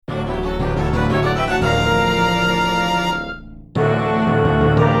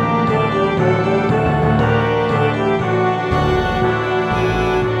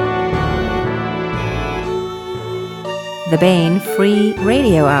the Bain Free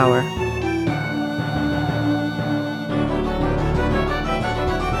Radio Hour.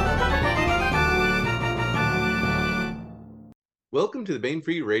 Welcome to the Bain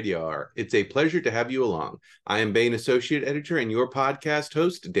Free Radio Hour. It's a pleasure to have you along. I am Bain Associate Editor and your podcast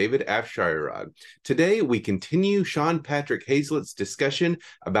host, David Afsharirod. Today, we continue Sean Patrick Hazlett's discussion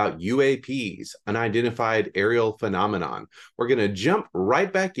about UAPs, unidentified aerial phenomenon. We're going to jump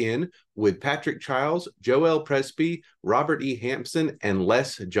right back in with Patrick Childs, Joel Presby, Robert E. Hampson, and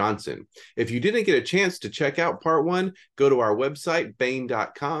Les Johnson. If you didn't get a chance to check out part one, go to our website,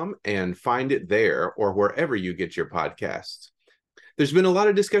 bain.com, and find it there or wherever you get your podcasts. There's been a lot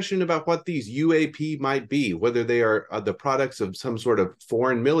of discussion about what these UAP might be, whether they are the products of some sort of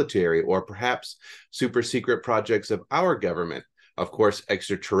foreign military or perhaps super secret projects of our government. Of course,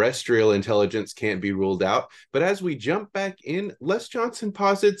 extraterrestrial intelligence can't be ruled out. But as we jump back in, Les Johnson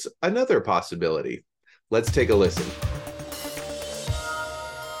posits another possibility. Let's take a listen.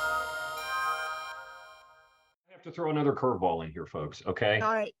 I have to throw another curveball in here, folks, okay?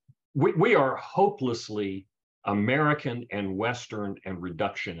 All right. We are hopelessly American and Western and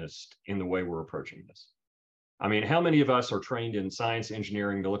reductionist in the way we're approaching this. I mean, how many of us are trained in science,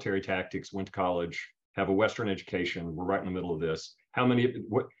 engineering, military tactics, went to college, have a Western education? We're right in the middle of this. How many?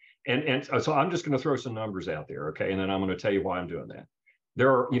 And so I'm just going to throw some numbers out there, okay? And then I'm going to tell you why I'm doing that. There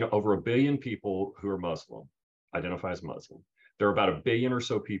are, over 1 billion people who are Muslim, identify as Muslim. There are about 1 billion or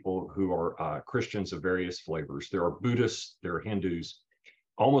so people who are Christians of various flavors. There are Buddhists, there are Hindus.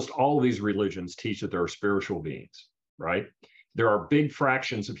 Almost all of these religions teach that there are spiritual beings, right? There are big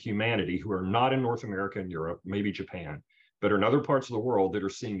fractions of humanity who are not in North America and Europe, maybe Japan, but are in other parts of the world that are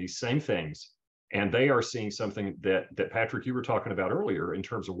seeing these same things. And they are seeing something that Patrick, you were talking about earlier in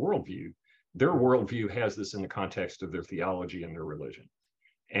terms of worldview. Their worldview has this in the context of their theology and their religion.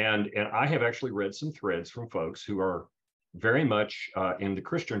 And I have actually read some threads from folks who are very much in the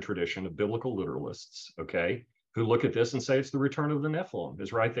Christian tradition of biblical literalists, okay, who look at this and say it's the return of the Nephilim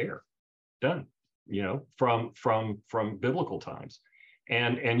is right there, done, from biblical times.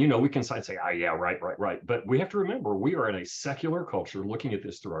 And we can say, yeah, right. But we have to remember, we are in a secular culture looking at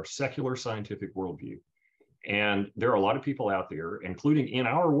this through our secular scientific worldview. And there are a lot of people out there, including in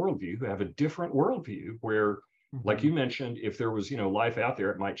our worldview, who have a different worldview where, like you mentioned, if there was, life out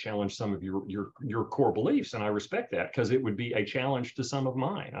there, it might challenge some of your core beliefs. And I respect that because it would be a challenge to some of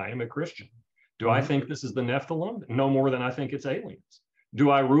mine. I am a Christian. Do I think this is the Nephilim? No more than I think it's aliens.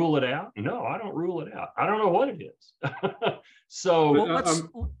 Do I rule it out? No, I don't rule it out. I don't know what it is. So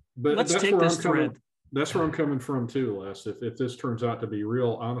let's take this thread. That's where I'm coming from too, Les. If this turns out to be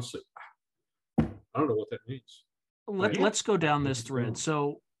real, honestly, I don't know what that means. Let's go down this thread.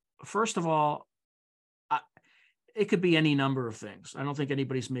 So first of all, it could be any number of things. I don't think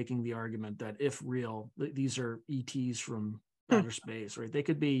anybody's making the argument that if real, these are ETs from outer space, right? They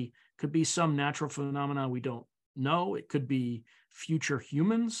could be some natural phenomena we don't know. It could be future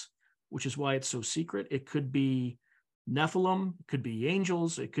humans, which is why it's so secret. It could be Nephilim, it could be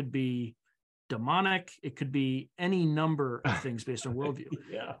angels, it could be demonic, it could be any number of things based on worldview.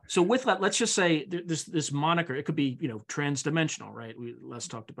 Yeah. So with that, let's just say this moniker, it could be, transdimensional, right? Les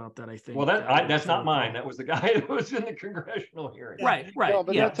talked about that, I think. Well, that's not mine. That was the guy that was in the congressional hearing. Right. No,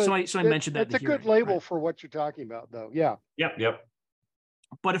 Yeah. So I mentioned that. It's a good label for what you're talking about, though. Yeah. Yep.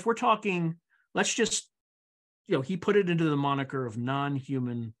 But if we're talking, let's just, he put it into the moniker of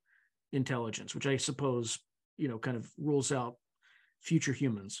non-human intelligence, which I suppose, kind of rules out future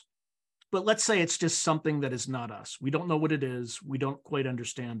humans. But let's say it's just something that is not us. We don't know what it is. We don't quite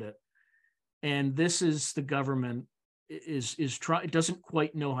understand it. And this is the government is it doesn't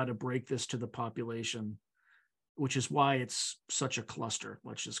quite know how to break this to the population, which is why it's such a cluster,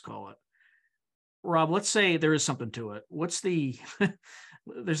 let's just call it. Rob, let's say there is something to it.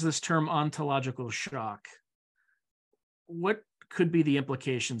 There's this term ontological shock. What could be the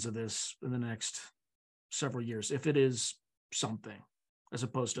implications of this in the next several years, if it is something, as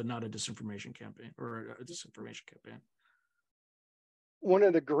opposed to not a disinformation campaign or a disinformation campaign? One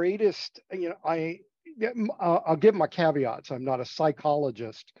of the greatest, I'll give my caveats. I'm not a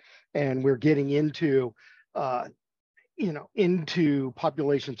psychologist, and we're getting into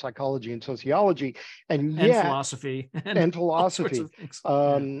population psychology and sociology, and philosophy, and philosophy.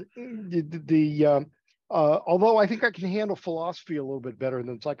 Although I think I can handle philosophy a little bit better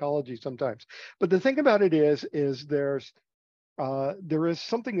than psychology sometimes. But the thing about it is there is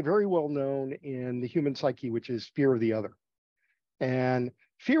something very well known in the human psyche, which is fear of the other. And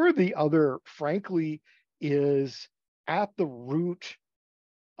fear of the other, frankly, is at the root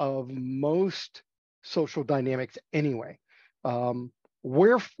of most social dynamics anyway.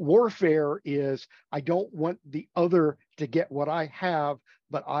 Warfare is, I don't want the other to get what I have,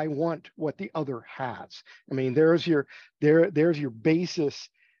 but I want what the other has. I mean, there's your basis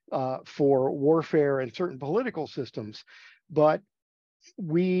for warfare and certain political systems. But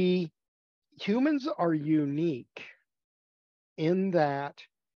humans are unique in that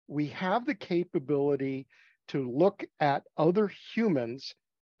we have the capability to look at other humans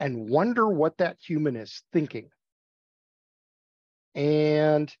and wonder what that human is thinking.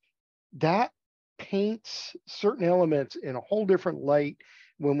 And that paints certain elements in a whole different light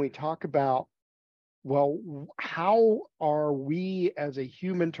when we talk about, well, how are we as a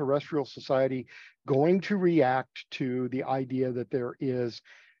human terrestrial society going to react to the idea that there is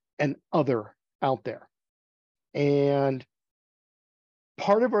an other out there? And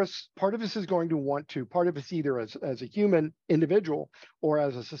part of us is going to want to, part of us either as a human individual or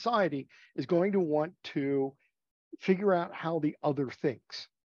as a society is going to want to figure out how the other thinks,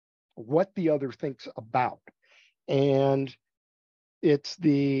 what the other thinks about. And it's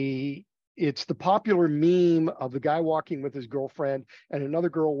the popular meme of the guy walking with his girlfriend and another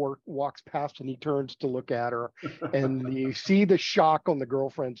girl walks past and he turns to look at her and you see the shock on the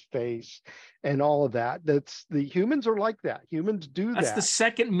girlfriend's face and all of that. That's the humans are like that. Humans do that. That's the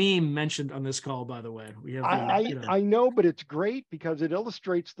second meme mentioned on this call, by the way. We have I know, but it's great because it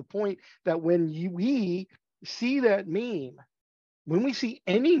illustrates the point that when we see that meme, when we see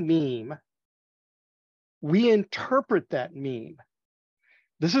any meme, we interpret that meme.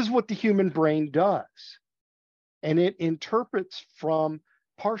 This is what the human brain does. And it interprets from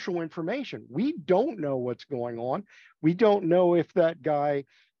partial information. We don't know what's going on. We don't know if that guy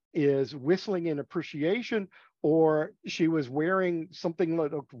is whistling in appreciation or she was wearing something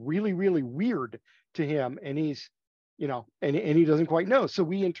that looked really, really weird to him. And he's, and he doesn't quite know. So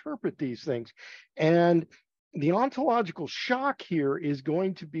we interpret these things. And the ontological shock here is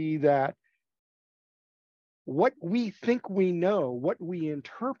going to be that what we think we know, what we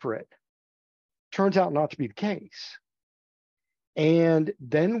interpret, turns out not to be the case. And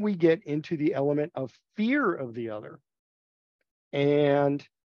then we get into the element of fear of the other and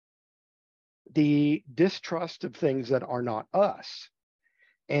the distrust of things that are not us.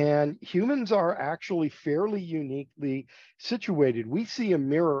 And humans are actually fairly uniquely situated. We see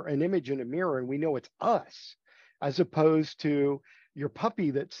an image in a mirror, and we know it's us, as opposed to your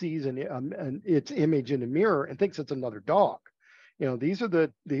puppy that sees its image in a mirror and thinks it's another dog. These are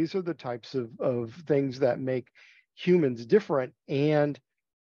the types of things that make humans different. And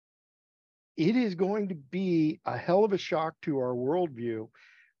it is going to be a hell of a shock to our worldview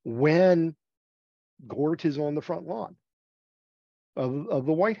when Gort is on the front lawn of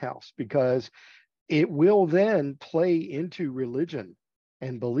the White House, because it will then play into religion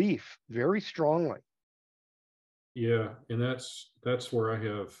and belief very strongly. Yeah, and that's where I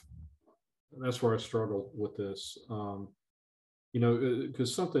struggle with this.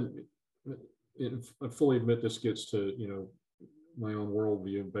 Because I fully admit this gets to my own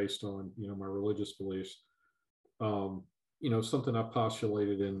worldview based on my religious beliefs. Something I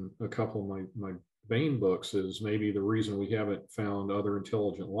postulated in a couple of my Bain books is maybe the reason we haven't found other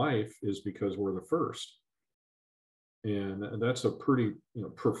intelligent life is because we're the first, and that's a pretty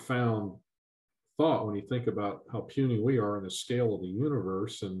profound thought when you think about how puny we are in the scale of the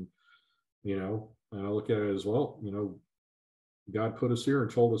universe. And and I look at it as, well, God put us here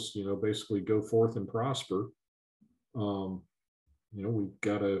and told us, basically go forth and prosper. We've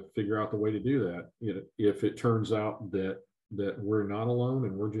got to figure out the way to do that. If it turns out that we're not alone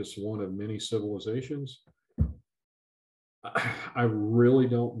and we're just one of many civilizations, I really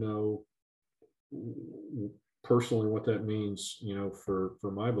don't know personally what that means, for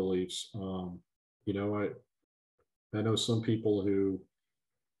my beliefs. I know some people who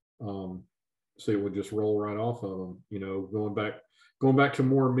say we'll just roll right off of them, going back to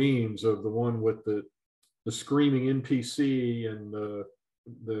more memes of the one with the screaming NPC and the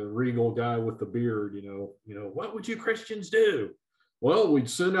regal guy with the beard, what would you Christians do? Well, we'd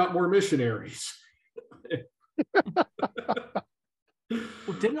send out more missionaries.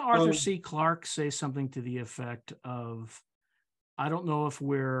 Well, didn't Arthur C. Clarke say something to the effect of, I don't know if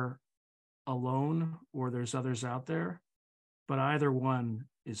we're alone or there's others out there, but either one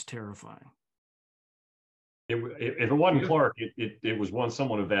is terrifying. If it wasn't Clarke, it was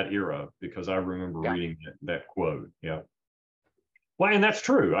someone of that era, because I remember reading that quote. Yeah. Well, and that's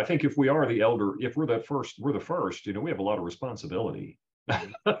true. I think if we are the elder, if we're the first, we have a lot of responsibility.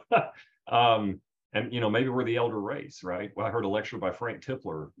 And maybe we're the elder race, right? Well, I heard a lecture by Frank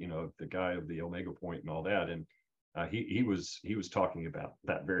Tipler, the guy of the Omega Point and all that, and he was talking about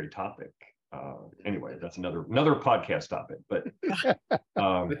that very topic. Anyway, that's another podcast topic. But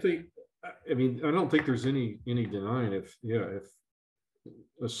I mean, I don't think there's any denying if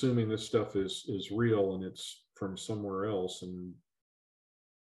assuming this stuff is real and it's from somewhere else and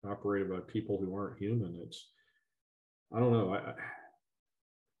operated by people who aren't human. I don't know.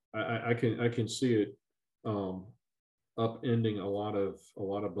 I can see it upending a lot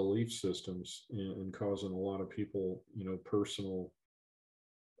of belief systems and causing a lot of people, personal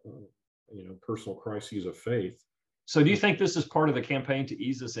personal crises of faith. So do you think this is part of the campaign to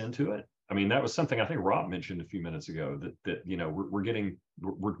ease us into it? I mean, that was something I think Rob mentioned a few minutes ago, that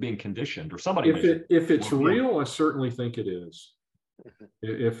we're being conditioned, or somebody if it's real, I certainly think it is.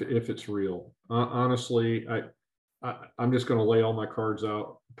 If it's real, honestly, I'm just going to lay all my cards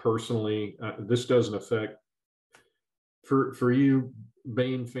out personally. This doesn't affect, for you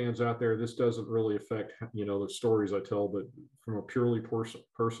Bane fans out there, this doesn't really affect the stories I tell, but from a purely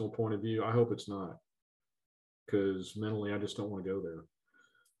personal point of view, I hope it's not, because mentally I just don't want to go there.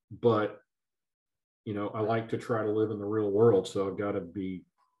 But I like to try to live in the real world, so I've got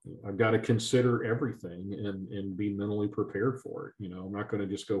to consider everything and be mentally prepared for it. I'm not going to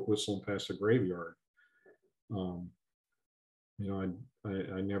just go whistling past the graveyard. I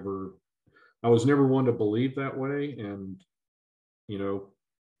was never one to believe that way, and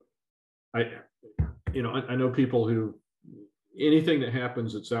I know people who, anything that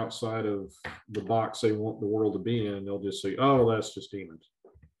happens that's outside of the box they want the world to be in, they'll just say, "Oh, that's just demons."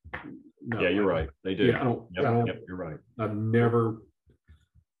 No, yeah, you're right. They do. Yeah, You're right. I've never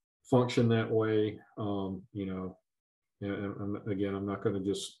functioned that way. And again, I'm not going to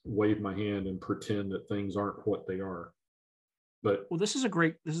just wave my hand and pretend that things aren't what they are. But well, this is a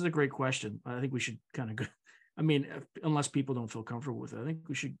great question. I think we should kind of go. I mean, unless people don't feel comfortable with it, I think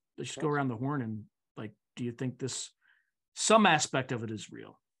let's just go around the horn and, like, do you think some aspect of it is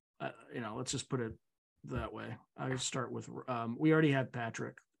real? Let's just put it that way. I'll start with, we already had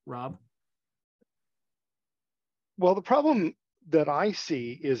Patrick. Rob? Well, the problem that I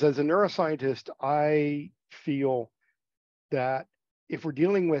see is, as a neuroscientist, I feel that if we're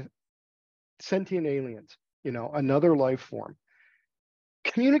dealing with sentient aliens, another life form,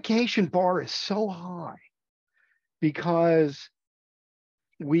 communication bar is so high because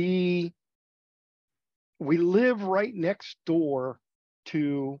we live right next door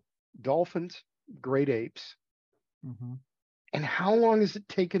to dolphins, great apes. Mm-hmm. And how long has it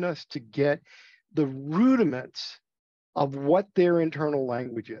taken us to get the rudiments of what their internal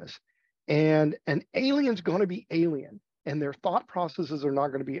language is? And an alien's going to be alien, and their thought processes are not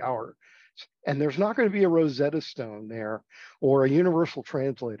going to be ours. And there's not going to be a Rosetta Stone there or a universal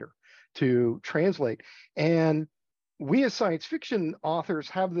translator to translate. And we as science fiction authors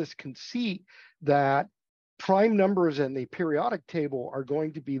have this conceit that prime numbers and the periodic table are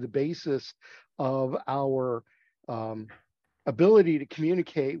going to be the basis of our ability to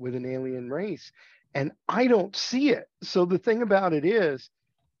communicate with an alien race. And I don't see it. So the thing about it is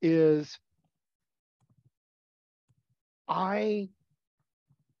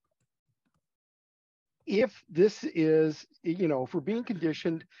if this is, if we're being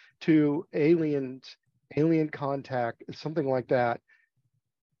conditioned to alien contact, something like that,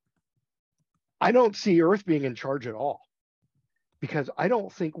 I don't see Earth being in charge at all, because I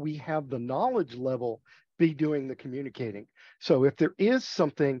don't think we have the knowledge level be doing the communicating. So if there is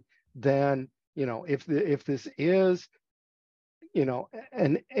something, then, if this is,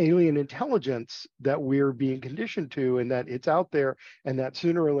 an alien intelligence that we're being conditioned to, and that it's out there, and that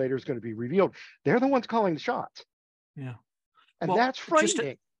sooner or later is going to be revealed, they're the ones calling the shots. Yeah. And well, that's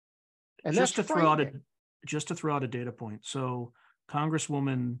frightening. Just to throw out a data point. So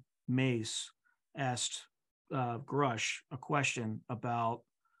Congresswoman Mace asked Grush a question about,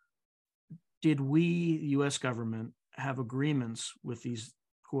 did we, the U.S. government, have agreements with these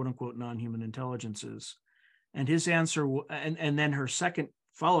quote unquote non-human intelligences? And his answer, and then her second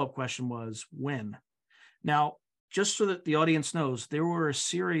follow-up question was, when? Now, just so that the audience knows, there were a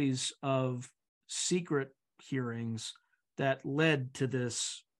series of secret hearings that led to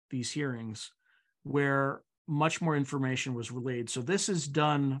these hearings where much more information was relayed. So this is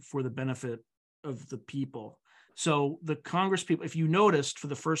done for the benefit of the people. So the Congress people, if you noticed, for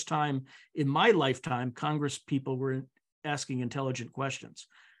the first time in my lifetime, Congress people were asking intelligent questions.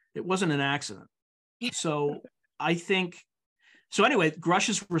 It wasn't an accident. So I think, so anyway,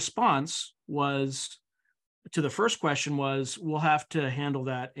 Grush's response was, to the first question was, we'll have to handle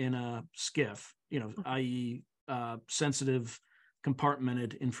that in a SCIF, i.e. sensitive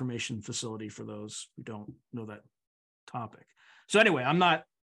compartmented information facility, for those who don't know that topic. So anyway, I'm not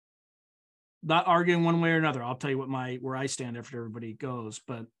arguing one way or another. I'll tell you where I stand after everybody goes.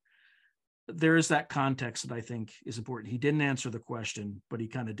 But there is that context that I think is important. He didn't answer the question, but he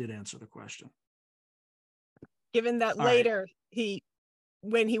kind of did answer the question. Given that All right. later,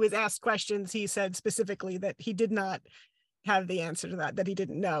 when he was asked questions, he said specifically that he did not have the answer to that he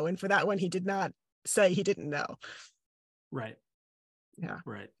didn't know. And for that one, he did not say he didn't know. Right. Yeah.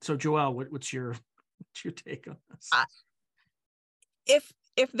 Right. So Joelle, what's your take on this?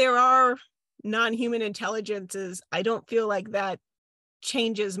 If there are non-human intelligences, I don't feel like that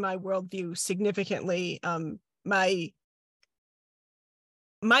changes my worldview significantly. My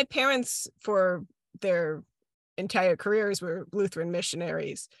parents, for their entire careers, were Lutheran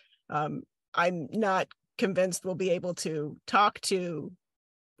missionaries. I'm not convinced we'll be able to talk to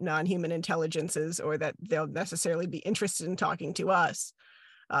non-human intelligences, or that they'll necessarily be interested in talking to us.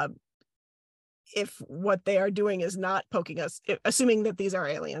 If what they are doing is not poking us, assuming that these are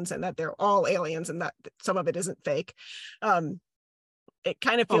aliens and that they're all aliens and that some of it isn't fake, it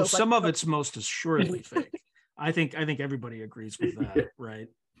kind of feels some like of it's most assuredly fake. I think everybody agrees with that, right?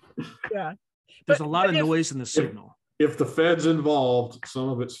 Yeah. There's a lot of noise in the signal. If the Fed's involved, some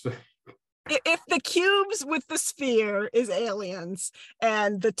of it's fake. If the cubes with the sphere is aliens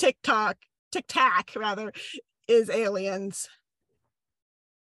and the tic tac rather is aliens,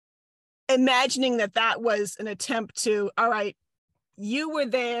 imagining that was an attempt to, all right, you were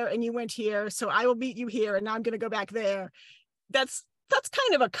there and you went here, so I will meet you here and now I'm going to go back there. That's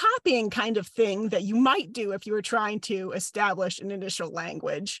kind of a copying kind of thing that you might do if you were trying to establish an initial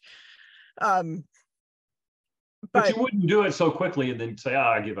language. But you wouldn't do it so quickly and then say,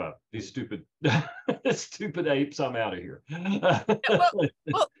 I give up. These stupid apes, I'm out of here.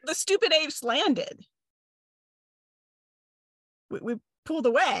 well, the stupid apes landed. We pulled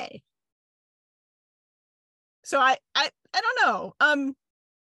away. So I don't know.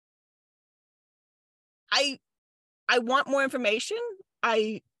 I want more information.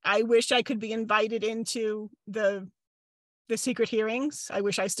 I wish I could be invited into the secret hearings. I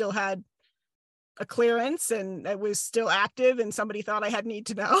wish I still had a clearance and it was still active and somebody thought I had need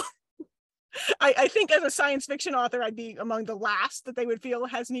to know. I think as a science fiction author, I'd be among the last that they would feel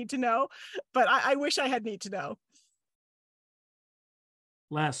has need to know, but I wish I had need to know.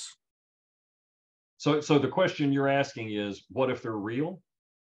 Les. So the question you're asking is, what if they're real?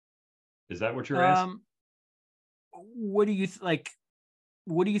 Is that what you're asking? What do you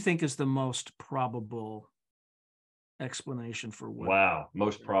what do you think is the most probable explanation for what? Wow,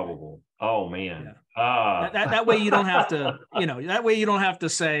 most probable. Oh man. Yeah. That way you don't have to, that way you don't have to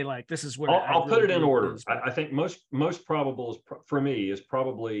say like this is what I'll put it in order. I think most probable for me is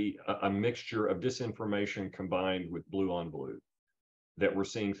probably a mixture of disinformation combined with blue on blue. That we're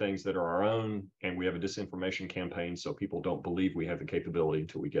seeing things that are our own, and we have a disinformation campaign, so people don't believe we have the capability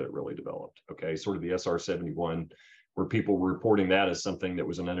until we get it really developed. Okay, sort of the SR-71, where people were reporting that as something that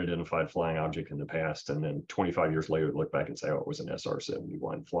was an unidentified flying object in the past, and then 25 years later, look back and say, oh, it was an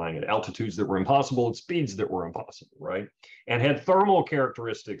SR-71 flying at altitudes that were impossible, at speeds that were impossible, right? And had thermal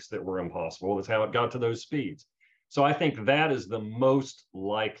characteristics that were impossible. That's how it got to those speeds. So I think that is the most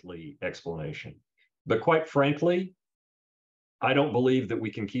likely explanation. But quite frankly, I don't believe that we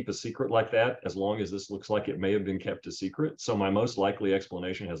can keep a secret like that as long as this looks like it may have been kept a secret. So my most likely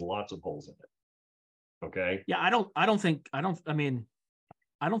explanation has lots of holes in it. Okay. Yeah, I think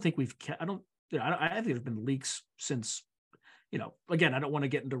there's been leaks since, again, I don't want to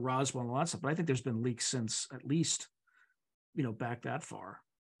get into Roswell and all that stuff, but I think there's been leaks since at least, back that far.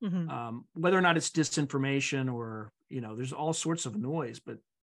 Mm-hmm. Whether or not it's disinformation or, there's all sorts of noise, but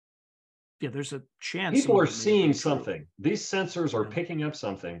yeah, there's a chance people are seeing something. These sensors are picking up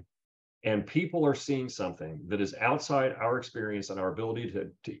something, and people are seeing something that is outside our experience and our ability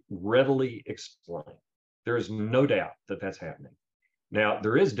to readily explain. There is no doubt that that's happening. Now,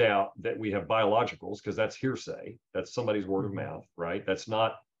 there is doubt that we have biologicals, because that's hearsay. That's somebody's word of mouth, right? That's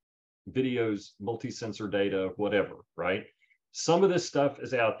not videos, multi-sensor data, whatever, right? Some of this stuff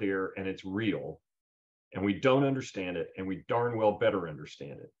is out there and it's real. And we don't understand it, and we darn well better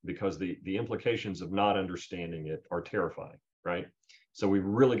understand it, because the implications of not understanding it are terrifying, right? So we've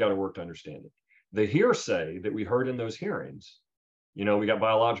really got to work to understand it. The hearsay that we heard in those hearings, we got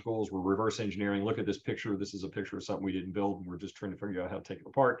biologicals, we're reverse engineering, look at this picture, this is a picture of something we didn't build, and we're just trying to figure out how to take it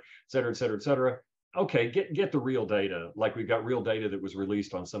apart, et cetera, et cetera, et cetera. Okay, get the real data, like we've got real data that was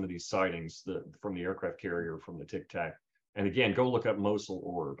released on some of these sightings from the aircraft carrier, from the Tic Tac. And again, go look up Mosul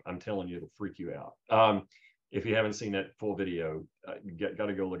Orb. I'm telling you, it'll freak you out. If you haven't seen that full video, you got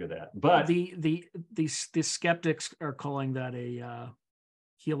to go look at that. But the skeptics are calling that a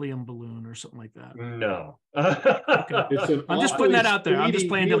helium balloon or something like that. No. Okay. I'm just putting that out there. I'm just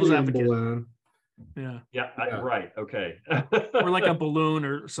playing devil's advocate. Balloon. Yeah. Yeah, Yeah. right. Okay. Or like a balloon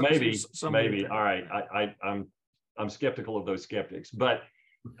or something. Maybe. All right. I'm skeptical of those skeptics, but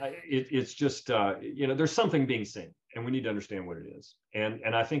it's just there's something being seen, and we need to understand what it is.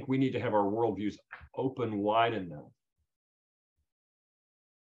 And I think we need to have our worldviews open wide enough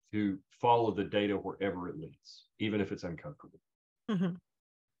to follow the data wherever it leads, even if it's uncomfortable. Mhm.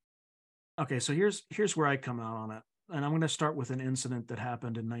 Okay, so here's where I come out on it. And I'm going to start with an incident that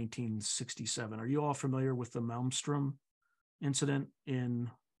happened in 1967. Are you all familiar with the Malmstrom incident in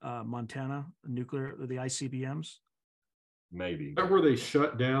Montana, the ICBMs? Maybe. Is that where they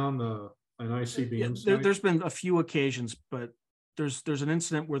shut down an ICBM Yeah, site? there's been a few occasions, but there's an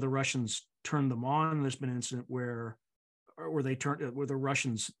incident where the Russians turned them on. There's been an incident where the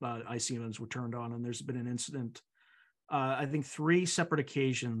Russians ICBMs were turned on, and there's been an incident, I think 3 separate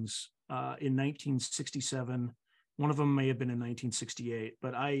occasions in 1967. One of them may have been in 1968,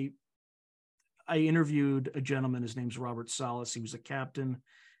 but I interviewed a gentleman. His name's Robert Salas. He was a captain.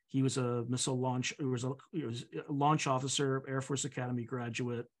 He was a missile launch. He was a launch officer, Air Force Academy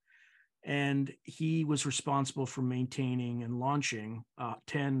graduate, and he was responsible for maintaining and launching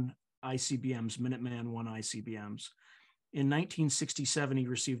 10 ICBMs, Minuteman I ICBMs. In 1967, he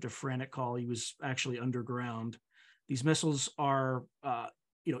received a frantic call. He was actually underground. These missiles are,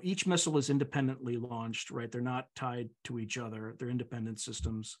 each missile is independently launched, right? They're not tied to each other. They're independent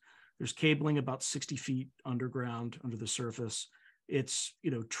systems. There's cabling about 60 feet underground under the surface. It's,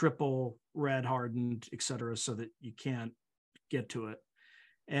 triple rad hardened, et cetera, so that you can't get to it.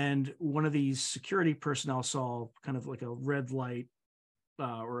 And one of these security personnel saw kind of like a red light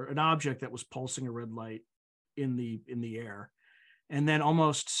or an object that was pulsing a red light in the air. And then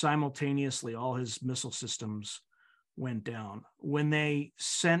almost simultaneously, all his missile systems went down. When they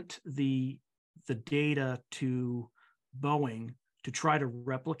sent the data to Boeing to try to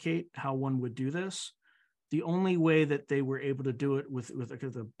replicate how one would do this, the only way that they were able to do it with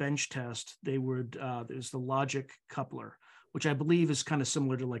the bench test, they would there's the logic coupler, which I believe is kind of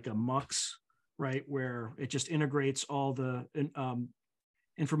similar to like a MUX, right, where it just integrates all the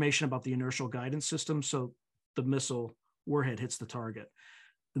information about the inertial guidance system, so the missile warhead hits the target.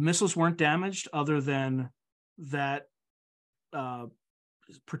 The missiles weren't damaged, other than that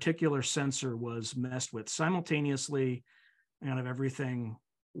particular sensor was messed with. Simultaneously, kind of everything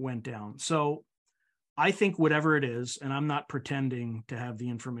went down. So I think whatever it is, and I'm not pretending to have the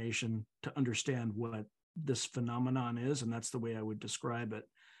information to understand what this phenomenon is, and that's the way I would describe it,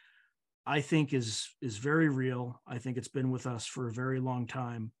 I think is very real. I think it's been with us for a very long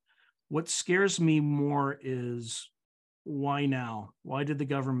time. What scares me more is why now? Why did the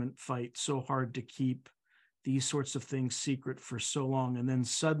government fight so hard to keep these sorts of things secret for so long? And then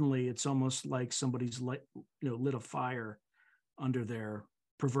suddenly it's almost like somebody's lit a fire under their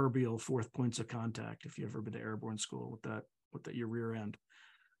proverbial 4th points of contact, if you've ever been to airborne school with that your rear end.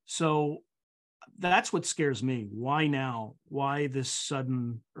 So that's what scares me. Why now? Why this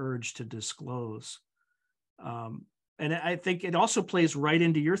sudden urge to disclose? And I think it also plays right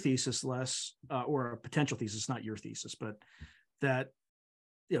into your thesis, Les, or a potential thesis, not your thesis, but that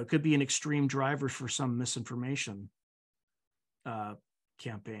it could be an extreme driver for some misinformation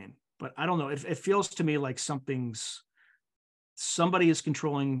campaign. But I don't know. It feels to me like somebody is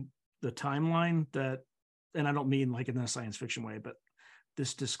controlling the timeline that, and I don't mean like in a science fiction way, but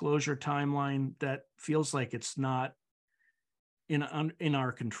this disclosure timeline that feels like it's not in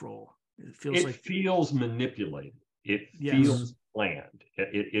our control. It feels manipulated. It Yes. feels planned.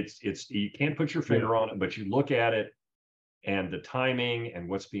 It's you can't put your finger on it, but you look at it and the timing and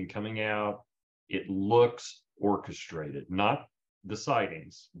what's been coming out, it looks orchestrated, not the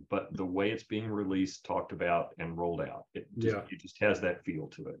sightings, but the way it's being released, talked about, and rolled out. It just has that feel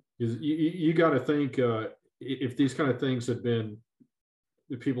to it. You got to think if these kind of things had been,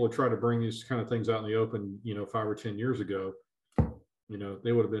 if people had tried to bring these kind of things out in the open, 5 or 10 years ago,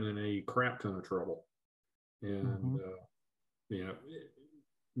 they would have been in a crap ton of trouble. And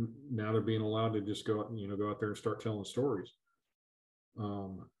now they're being allowed to just go out there and start telling stories.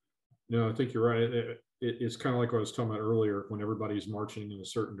 No, I think you're right. It's kind of like what I was talking about earlier. When everybody's marching in a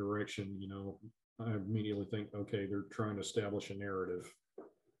certain direction, I immediately think, okay, they're trying to establish a narrative.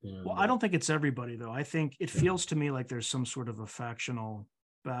 And, well, I don't think it's everybody, though. I think it feels to me like there's some sort of a factional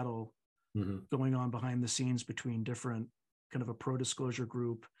battle going on behind the scenes between different kind of a pro-disclosure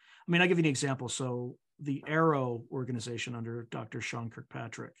group. I mean, I'll give you an example. So the Arrow organization under Dr. Sean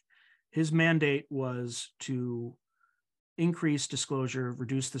Kirkpatrick, his mandate was to increase disclosure,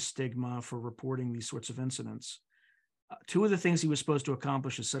 reduce the stigma for reporting these sorts of incidents. 2 of the things he was supposed to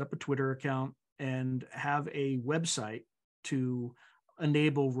accomplish is set up a Twitter account and have a website to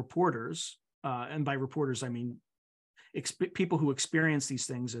enable reporters and by reporters I mean people who experience these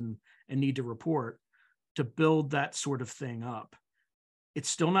things and need to report, to build that sort of thing up. It's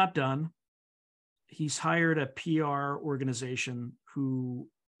still not done. He's hired a PR organization who,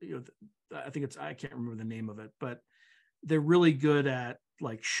 I can't remember the name of it, but they're really good at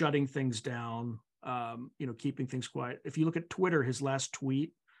like shutting things down, keeping things quiet. If you look at Twitter, his last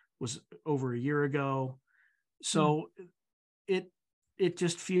tweet was over a year ago. So it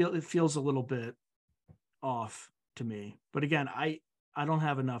feels a little bit off to me. But again, I don't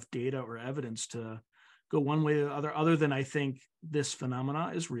have enough data or evidence to go one way or the other than I think this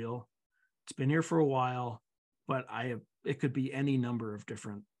phenomena is real. It's been here for a while, but it could be any number of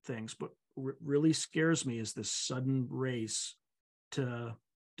different things. But what really scares me is this sudden race to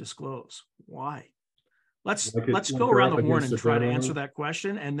disclose. Why? Let's go around the horn and try to answer that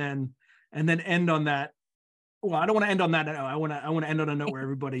question, and then end on that. Well, I don't want to end on that. I want to end on a note where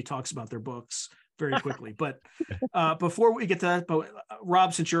everybody talks about their books very quickly. But before we get to that, but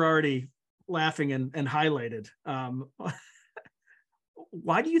Rob, since you're already laughing and highlighted,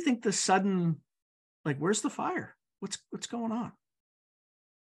 why do you think the sudden, like, where's the fire? What's going on?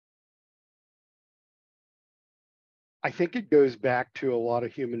 I think it goes back to a lot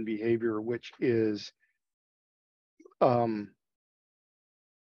of human behavior, which is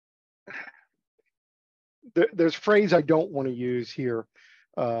there's a phrase I don't want to use here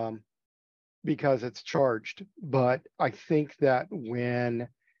because it's charged, but I think that when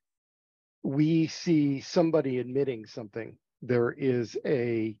we see somebody admitting something, there is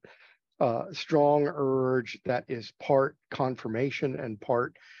a strong urge that is part confirmation and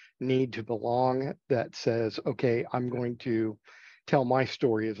part need to belong that says, okay, I'm going to tell my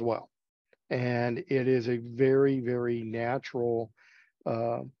story as well. And it is a very, very natural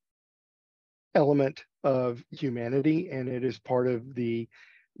element of humanity. And it is part of the,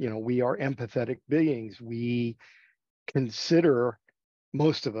 we are empathetic beings. We consider,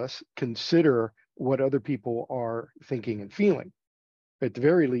 most of us consider what other people are thinking and feeling. At the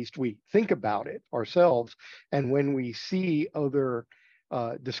very least, we think about it ourselves. And when we see other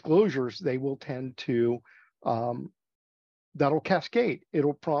disclosures, they will tend to, that'll cascade.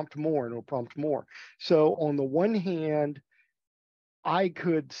 It'll prompt more and it'll prompt more. So on the one hand, I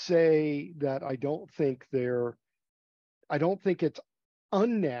could say that I don't think it's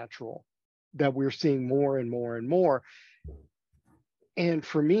unnatural that we're seeing more and more and more. And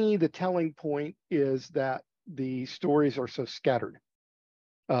for me, the telling point is that the stories are so scattered.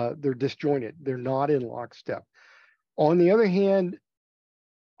 They're disjointed. They're not in lockstep. On the other hand,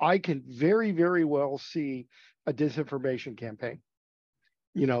 I can very, very well see a disinformation campaign.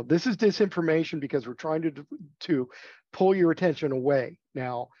 This is disinformation because we're trying to pull your attention away.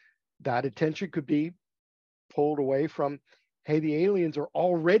 Now, that attention could be pulled away from, hey, the aliens are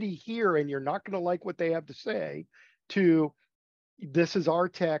already here and you're not going to like what they have to say, to this is our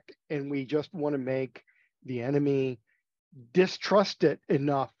tech and we just want to make the enemy distrust it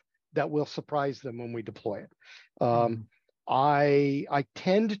enough that we'll surprise them when we deploy it. I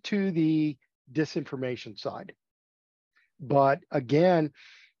tend to the disinformation side, but again,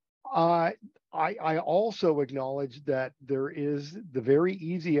 I also acknowledge that there is the very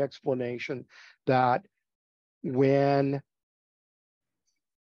easy explanation that when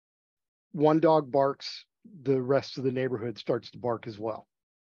one dog barks, the rest of the neighborhood starts to bark as well.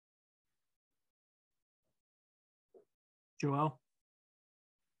 Joelle?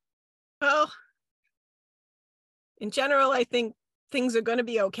 Well, in general, I think things are going to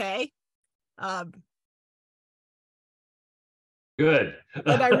be okay. Good.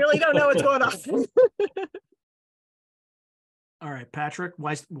 But I really don't know what's going on. All right, Patrick,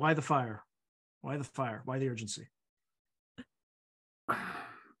 why the fire? Why the fire? Why the urgency? For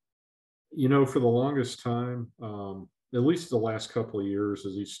the longest time, at least the last couple of years,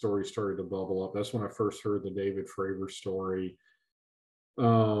 as these stories started to bubble up, that's when I first heard the David Fravor story.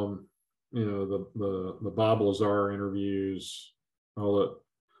 The Bob Lazar interviews, all that.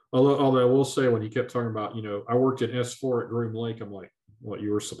 Although I will say, when he kept talking about, I worked at S4 at Groom Lake, I'm like, what,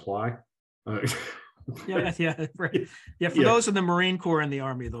 you were supply? Yeah, right. Yeah, for those in the Marine Corps and the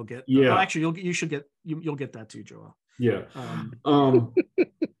Army, they'll get. Yeah. Actually, you'll get that too, Joel. Yeah.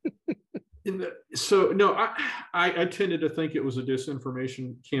 So no, I tended to think it was a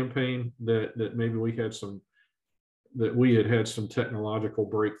disinformation campaign, that maybe we had some technological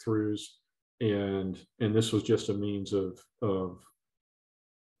breakthroughs, and this was just a means of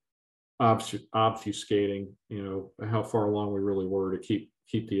obfuscating, how far along we really were to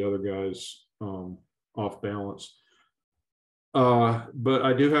keep the other guys off balance. But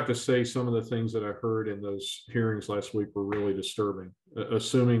I do have to say some of the things that I heard in those hearings last week were really disturbing.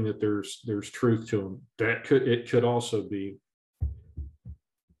 Assuming that there's truth to them, it could also be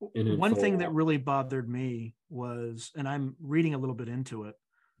one thing that really bothered me was, and I'm reading a little bit into it,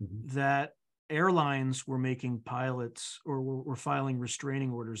 that airlines were making pilots or were filing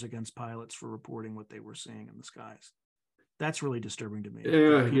restraining orders against pilots for reporting what they were seeing in the skies. That's really disturbing to me.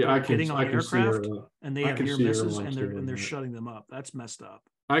 Yeah, I can getting on aircraft and they have near misses and they're that. shutting them up. That's messed up.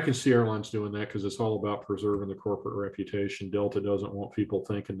 I can see airlines doing that because it's all about preserving the corporate reputation. Delta doesn't want people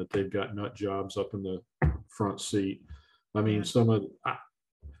thinking that they've got nut jobs up in the front seat. I mean,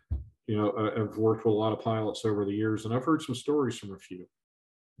 I've worked with a lot of pilots over the years, and I've heard some stories from a few.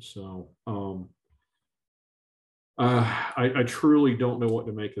 So I truly don't know what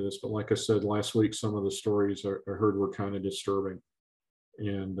to make of this. But like I said last week, some of the stories I heard were kind of disturbing,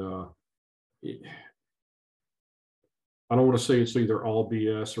 and I don't want to say it's either all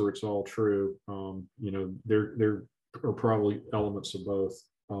BS or it's all true. There are probably elements of both.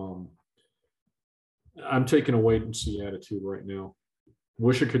 I'm taking a wait and see attitude right now.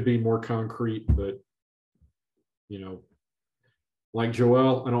 Wish it could be more concrete, but like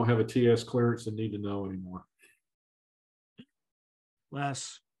Joel, I don't have a TS clearance and need to know anymore.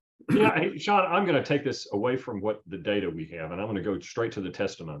 Les. Yeah, hey, Sean, I'm going to take this away from what the data we have, and I'm going to go straight to the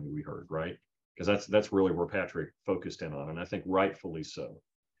testimony we heard, right? Because that's really where Patrick focused in on, and I think rightfully so.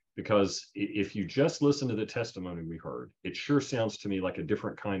 Because if you just listen to the testimony we heard, it sure sounds to me like a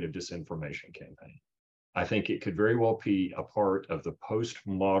different kind of disinformation campaign. I think it could very well be a part of the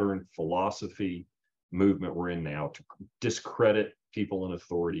postmodern philosophy movement we're in now to discredit people in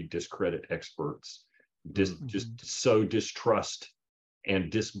authority, discredit experts, just sow distrust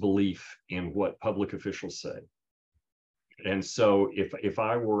and disbelief in what public officials say. And so if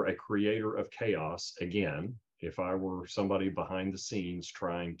I were a creator of chaos, again, if I were somebody behind the scenes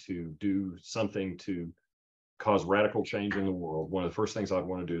trying to do something to cause radical change in the world, one of the first things I'd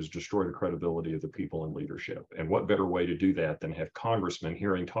want to do is destroy the credibility of the people in leadership. And what better way to do that than have congressmen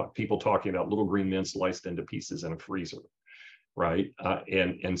people talking about little green men sliced into pieces in a freezer, right?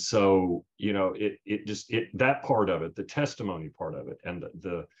 And so, that part of it, the testimony part of it, and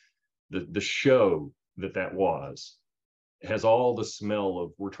the show that was, has all the smell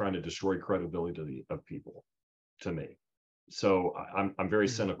of we're trying to destroy credibility of people, to me. So I'm very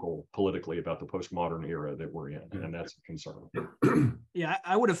cynical politically about the postmodern era that we're in, and that's a concern. Yeah,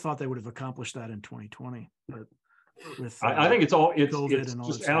 I would have thought they would have accomplished that in 2020, but with I think it's COVID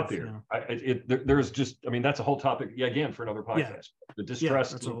just out there. There's just, that's a whole topic again for another podcast. The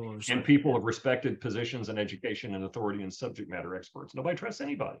distrust in people of respected positions in education and authority and subject matter experts. Nobody trusts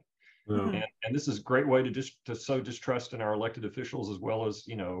anybody. And this is a great way to sow distrust in our elected officials, as well as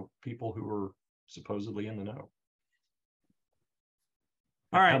people who are supposedly in the know.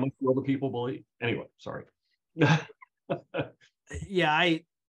 All right. How much will the people believe? Anyway, sorry. Yeah, I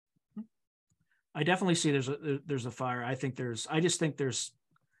definitely see there's a fire. I just think there's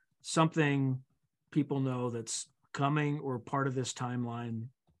something people know that's coming or part of this timeline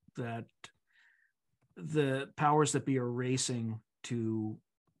that the powers that be are racing to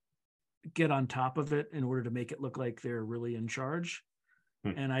get on top of it in order to make it look like they're really in charge.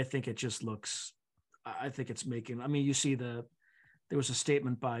 And I think it just looks, you see there was a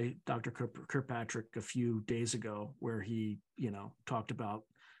statement by Dr. Kirkpatrick a few days ago where he, talked about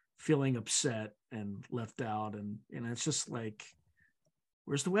feeling upset and left out. And it's just like,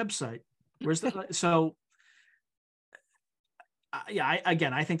 where's the website? So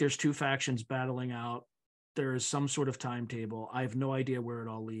I think there's two factions battling out. There is some sort of timetable. I have no idea where it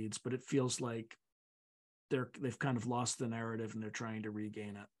all leads, but it feels like they've kind of lost the narrative and they're trying to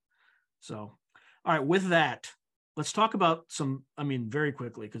regain it. So, all right, with that, let's talk about very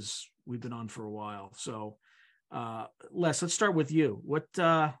quickly, because we've been on for a while. So, Les, let's start with you. What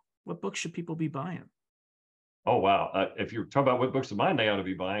books should people be buying? Oh, wow. If you're talking about what books of mine they ought to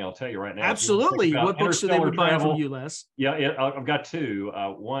be buying, I'll tell you right now. Absolutely. What books should they be buying from you, Les? Yeah, I've got two.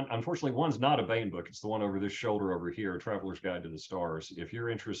 One, unfortunately, one's not a Bain book. It's the one over this shoulder over here, Traveler's Guide to the Stars. If you're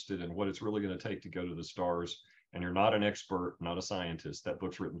interested in what it's really going to take to go to the stars, and you're not an expert, not a scientist, that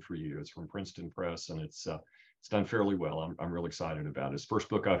book's written for you. It's from Princeton Press, and it's done fairly well. I'm really excited about it. It's the first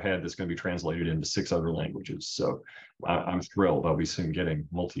book I've had that's going to be translated into 6 other languages. So I'm thrilled. I'll be soon getting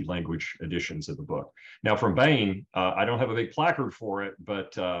multi-language editions of the book. Now from Bain, I don't have a big placard for it,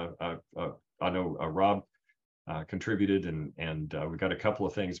 but I know Rob contributed, and we got a couple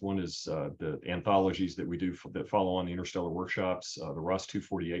of things. One is the anthologies that we do that follow on the interstellar workshops. The Ross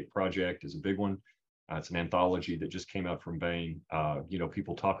 248 project is a big one. It's an anthology that just came out from Bain.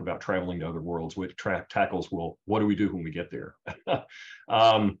 People talk about traveling to other worlds, which tackles, well, what do we do when we get there?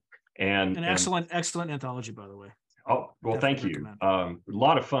 And an excellent anthology, by the way. Oh, well, thank Definitely you. recommend. A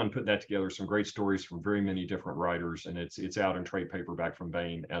lot of fun putting that together. Some great stories from very many different writers, and it's out in trade paperback from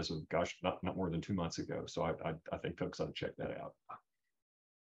Bain as of, gosh, not more than 2 months ago. So I think folks ought to check that out.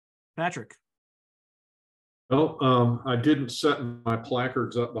 Patrick. Well, I didn't set my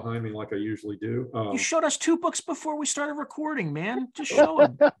placards up behind me like I usually do. You showed us 2 books before we started recording, man. Just show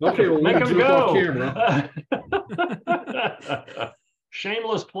them. Okay, well, Make let me them jump off go. camera.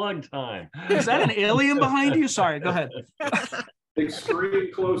 Shameless plug time. Is that an alien behind you? Sorry, go ahead.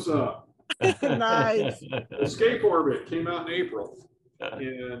 Extreme close up. Nice. Escape Orbit came out in April,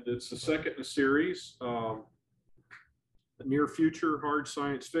 and it's the second in a series. Near future hard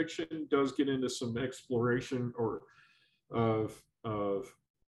science fiction does get into some exploration of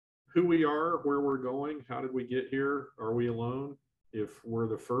who we are, where we're going, how did we get here, are we alone, if we're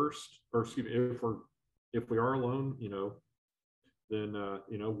the first, or excuse me, if we are alone, then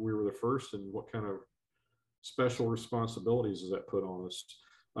we were the first, and what kind of special responsibilities does that put on us?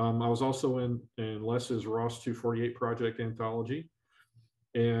 I was also in Les's Ross 248 Project anthology.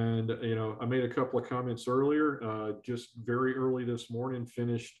 And, I made a couple of comments earlier, just very early this morning,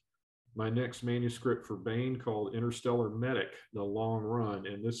 finished my next manuscript for Bain called Interstellar Medic, the long run.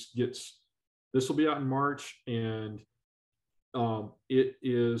 And this will be out in March. And it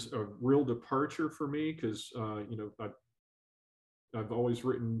is a real departure for me because, I've always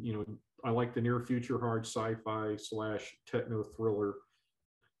written, I like the near future hard sci-fi / techno thriller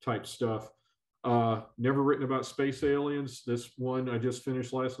type stuff. Never written about space aliens. This one I just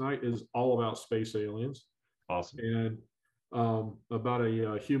finished last night is all about space aliens. Awesome. And about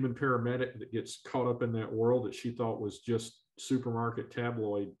a human paramedic that gets caught up in that world that she thought was just supermarket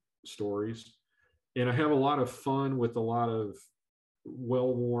tabloid stories. And I have a lot of fun with a lot of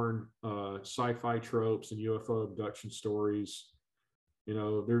well-worn sci-fi tropes and UFO abduction stories.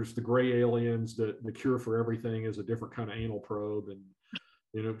 There's the gray aliens that the cure for everything is a different kind of anal probe,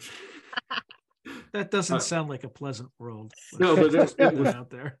 and That doesn't sound like a pleasant world. No, but that's out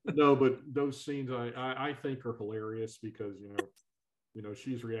there. No, but those scenes I think are hilarious because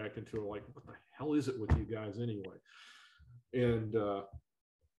she's reacting to it like, what the hell is it with you guys anyway? And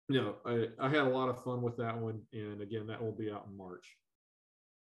I had a lot of fun with that one, and again, that will be out in March.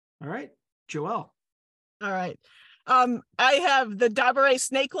 All right, Joelle. All right. I have the Dabare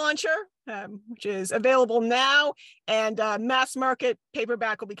Snake Launcher, which is available now, and mass market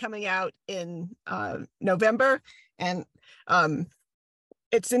paperback will be coming out in November. And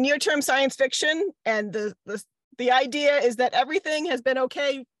it's a near-term science fiction, and the idea is that everything has been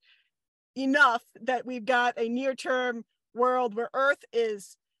okay enough that we've got a near-term world where Earth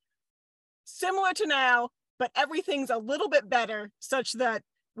is similar to now, but everything's a little bit better, such that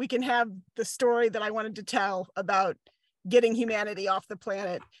we can have the story that I wanted to tell about getting humanity off the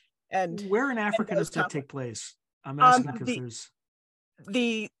planet. And where in Africa does that take place? I'm asking because there's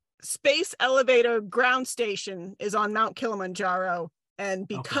the space elevator ground station is on Mount Kilimanjaro, and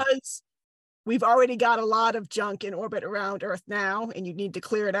because we've already got a lot of junk in orbit around Earth now, and you need to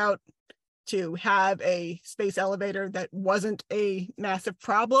clear it out to have a space elevator that wasn't a massive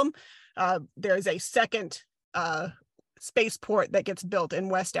problem, there's a second spaceport that gets built in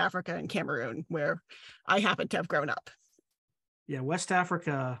West Africa and Cameroon, where I happen to have grown up. Yeah, West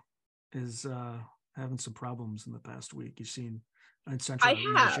Africa is having some problems in the past week. You've seen in Central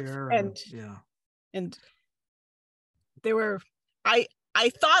Niger, and there were I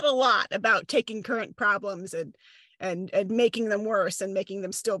thought a lot about taking current problems and making them worse and making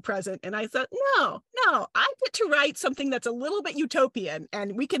them still present. And I thought, no, I get to write something that's a little bit utopian,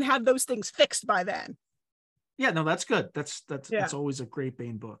 and we can have those things fixed by then. Yeah, no, that's good. That's always a great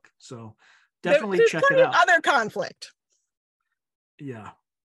Bain book. So definitely check it out. Other conflict. Yeah.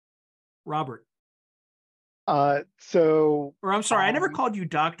 Robert. Or I'm sorry, I never called you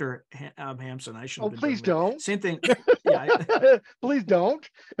Dr. Hampson. I should have been. Please don't. Same thing. Yeah. Please don't.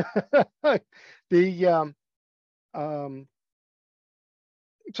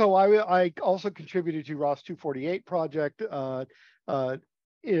 So I also contributed to Ross 248 project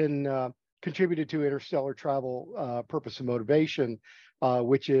contributed to Interstellar Travel Purpose and Motivation,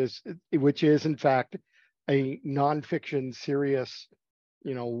 which is in fact a nonfiction serious,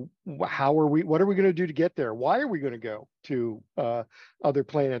 what are we going to do to get there? Why are we going to go to other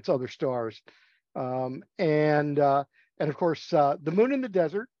planets, other stars? And of course, the moon in the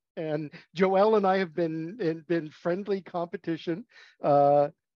desert. And Joelle and I have been friendly competition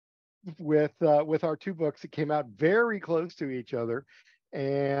with our 2 books that came out very close to each other.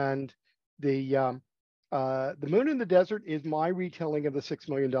 And the The Moon in the Desert is my retelling of the $6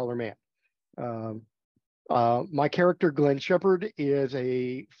 Million Man. My character, Glenn Shepard, is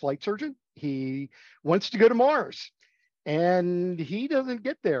a flight surgeon. He wants to go to Mars, and he doesn't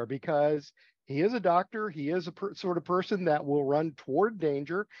get there because he is a doctor. He is a sort of person that will run toward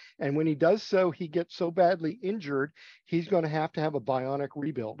danger. And when he does so, he gets so badly injured, he's going to have a bionic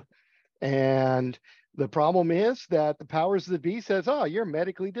rebuild. And the problem is that the powers that be says, oh, you're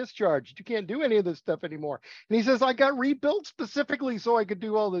medically discharged. You can't do any of this stuff anymore. And he says, I got rebuilt specifically so I could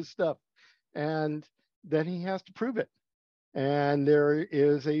do all this stuff. And then he has to prove it. And there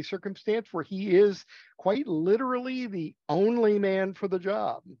is a circumstance where he is quite literally the only man for the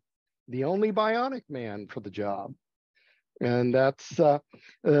job, the only bionic man for the job. And that's The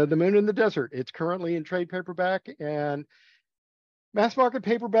Moon in the Desert. It's currently in trade paperback, and mass market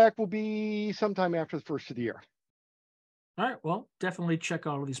paperback will be sometime after the first of the year. All right. Well, definitely check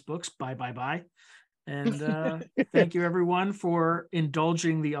all of these books. Bye. And thank you, everyone, for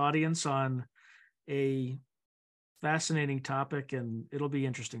indulging the audience on a fascinating topic. And it'll be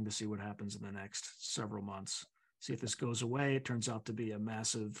interesting to see what happens in the next several months. See if this goes away. It turns out to be a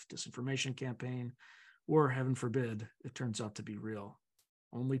massive disinformation campaign, or heaven forbid, it turns out to be real.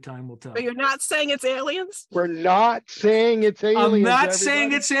 Only time will tell. But you're not saying it's aliens? We're not saying it's aliens. I'm not everybody.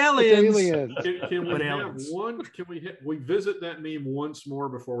 saying it's aliens. It's aliens. Can we But have aliens. one? Can we visit that meme once more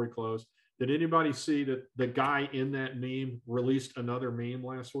before we close? Did anybody see that the guy in that meme released another meme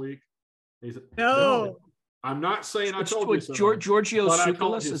last week? No. I'm not saying I It's told what, you so. Giorgio but I told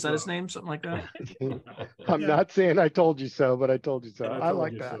Tsoukalos, you is that his so. name? Something like that? I'm not saying I told you so, but I told you so. And I told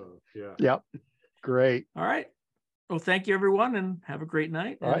like you that. so. Yeah. Yep. Great. All right. Well, thank you, everyone, and have a great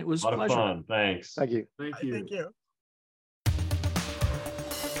night. All And right. it was A a lot of pleasure. fun. Thanks. Thank you. Thank you. Thank you.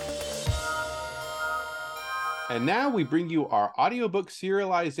 And now we bring you our audiobook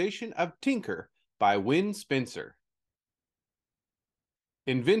serialization of Tinker by Wynne Spencer.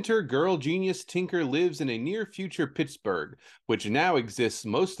 Inventor girl genius Tinker lives in a near-future Pittsburgh, which now exists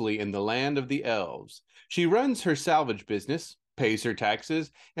mostly in the land of the elves. She runs her salvage business, pays her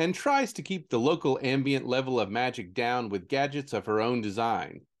taxes, and tries to keep the local ambient level of magic down with gadgets of her own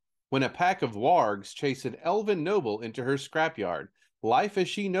design. When a pack of wargs chase an elven noble into her scrapyard, life as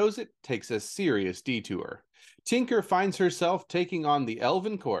she knows it takes a serious detour. Tinker finds herself taking on the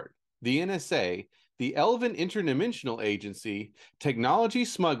Elven Court, the NSA, the Elven Interdimensional Agency, technology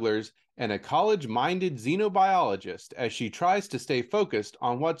smugglers, and a college-minded xenobiologist as she tries to stay focused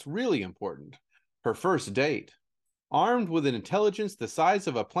on what's really important, her first date. Armed with an intelligence the size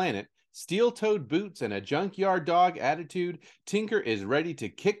of a planet, steel-toed boots, and a junkyard dog attitude, Tinker is ready to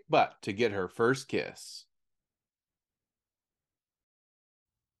kick butt to get her first kiss.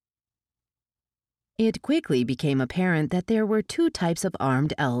 It quickly became apparent that there were two types of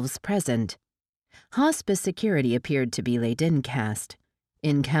armed elves present. Hospice security appeared to be Ledin-cast,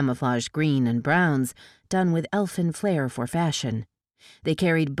 in camouflage green and browns, done with elfin flair for fashion. They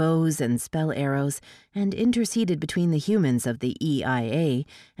carried bows and spell arrows and interceded between the humans of the EIA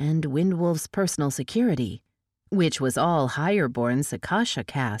and Windwolf's personal security, which was all higher-born Sakasha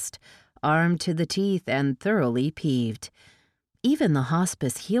caste, armed to the teeth and thoroughly peeved. Even the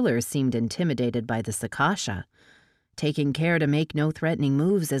hospice healers seemed intimidated by the Sakasha, taking care to make no threatening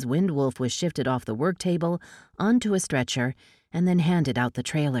moves as Windwolf was shifted off the work table onto a stretcher and then handed out the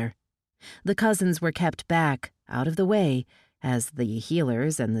trailer. The cousins were kept back, out of the way, as the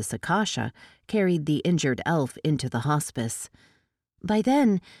healers and the Sakasha carried the injured elf into the hospice. By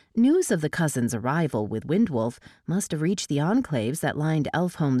then, news of the cousins' arrival with Windwolf must have reached the enclaves that lined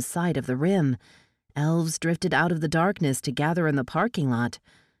Elfhome's side of the rim. Elves drifted out of the darkness to gather in the parking lot.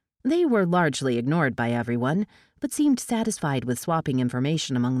 They were largely ignored by everyone, but seemed satisfied with swapping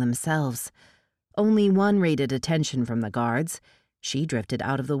information among themselves. Only one rated attention from the guards. She drifted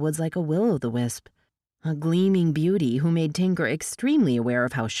out of the woods like a will-o'-the-wisp. A gleaming beauty who made Tinker extremely aware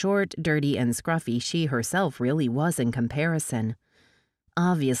of how short, dirty, and scruffy she herself really was in comparison.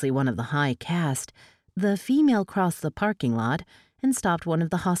 Obviously one of the high caste, the female crossed the parking lot and stopped one of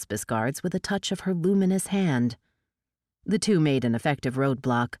the hospice guards with a touch of her luminous hand. The two made an effective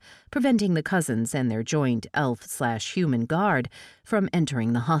roadblock, preventing the cousins and their joint elf/human guard from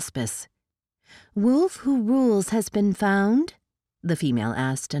entering the hospice. "Wolf who rules has been found?" the female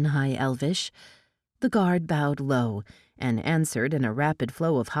asked in High Elvish. The guard bowed low and answered in a rapid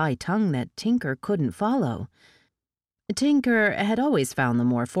flow of high tongue that Tinker couldn't follow. Tinker had always found the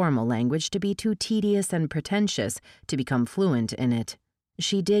more formal language to be too tedious and pretentious to become fluent in it.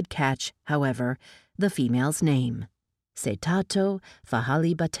 She did catch, however, the female's name, Setato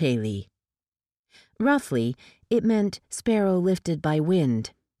Fahali Bateli. Roughly, it meant sparrow lifted by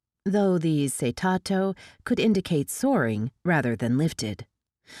wind. though the setato could indicate soaring rather than lifted.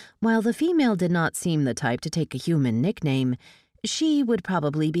 While the female did not seem the type to take a human nickname, she would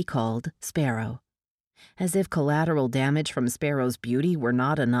probably be called Sparrow. As if collateral damage from Sparrow's beauty were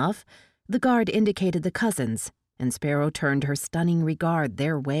not enough, the guard indicated the cousins, and Sparrow turned her stunning regard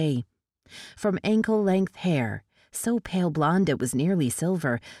their way. From ankle-length hair, so pale blonde it was nearly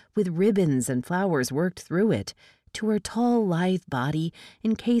silver, with ribbons and flowers worked through it, to her tall, lithe body,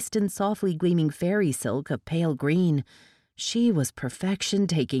 encased in softly gleaming fairy silk of pale green, she was perfection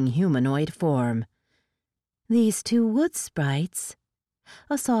taking humanoid form. These two wood sprites.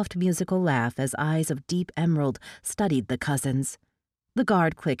 A soft musical laugh as eyes of deep emerald studied the cousins. The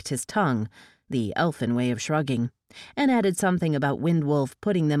guard clicked his tongue, the elfin way of shrugging, and added something about Windwolf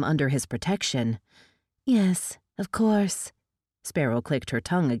putting them under his protection. Yes, of course. Sparrow clicked her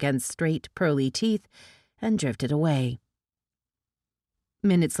tongue against straight, pearly teeth and drifted away.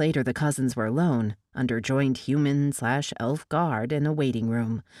 Minutes later, the cousins were alone, under joined human/elf guard in a waiting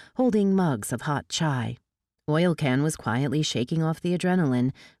room, holding mugs of hot chai. Oil Can was quietly shaking off the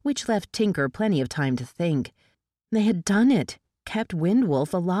adrenaline, which left Tinker plenty of time to think. They had done it, kept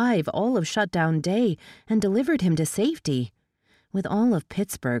Windwolf alive all of shutdown day, and delivered him to safety. With all of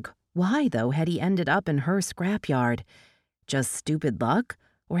Pittsburgh, why, though, had he ended up in her scrapyard? Just stupid luck,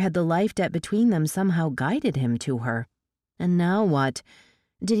 or had the life debt between them somehow guided him to her? And now what?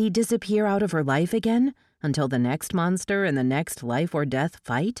 Did he disappear out of her life again, until the next monster and the next life or death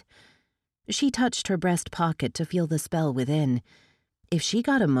fight? She touched her breast pocket to feel the spell within. If she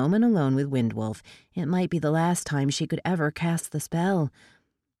got a moment alone with Windwolf, it might be the last time she could ever cast the spell.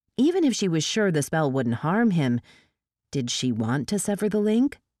 Even if she was sure the spell wouldn't harm him, did she want to sever the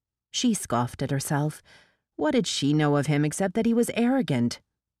link? She scoffed at herself. What did she know of him except that he was arrogant?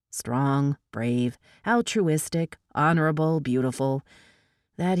 Strong, brave, altruistic, honorable, beautiful.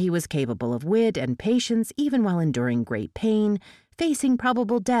 That he was capable of wit and patience even while enduring great pain, facing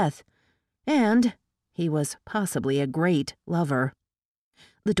probable death. And he was possibly a great lover.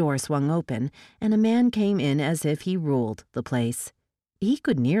 The door swung open, and a man came in as if he ruled the place. He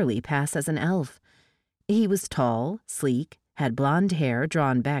could nearly pass as an elf. He was tall, sleek, had blonde hair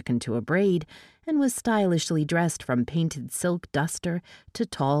drawn back into a braid, and was stylishly dressed from painted silk duster to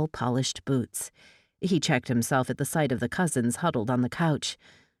tall, polished boots. He checked himself at the sight of the cousins huddled on the couch.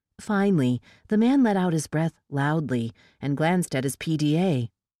 Finally, the man let out his breath loudly and glanced at his PDA.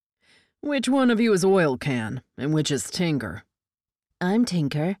 "Which one of you is Oil Can, and which is Tinker?" "I'm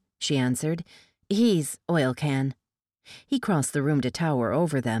Tinker," she answered. "He's Oil Can." He crossed the room to tower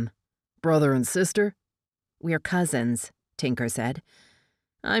over them. "Brother and sister?" "We're cousins," Tinker said.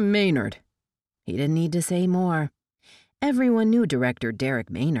 "I'm Maynard." He didn't need to say more. Everyone knew Director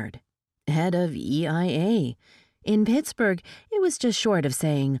Derek Maynard, head of EIA. In Pittsburgh, it was just short of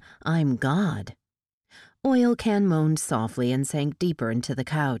saying, "I'm God." Oil Can moaned softly and sank deeper into the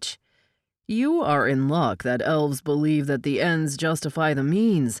couch. "You are in luck that elves believe that the ends justify the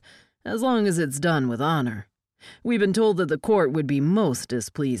means, as long as it's done with honor. We've been told that the court would be most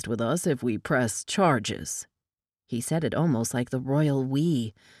displeased with us if we press charges." He said it almost like the royal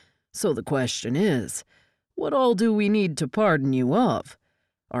we. "So the question is, what all do we need to pardon you of?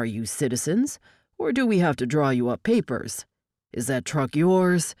 Are you citizens, or do we have to draw you up papers? Is that truck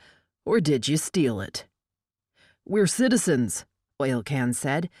yours, or did you steal it?" "We're citizens," Oil Can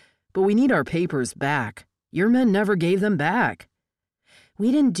said, "but we need our papers back. Your men never gave them back."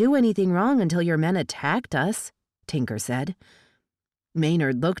 "We didn't do anything wrong until your men attacked us," Tinker said.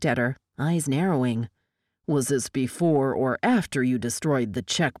 Maynard looked at her, eyes narrowing. "Was this before or after you destroyed the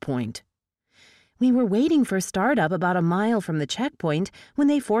checkpoint?" "We were waiting for startup about a mile from the checkpoint when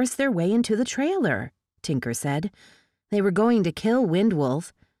they forced their way into the trailer," Tinker said. "They were going to kill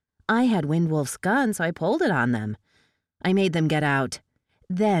Windwolf. I had Windwolf's gun, so I pulled it on them. I made them get out.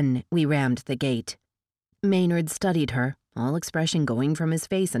 Then we rammed the gate." Maynard studied her, all expression going from his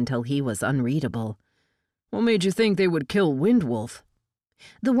face until he was unreadable. "What made you think they would kill Windwolf?"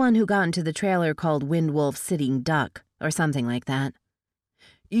 "The one who got into the trailer called Windwolf Sitting Duck, or something like that."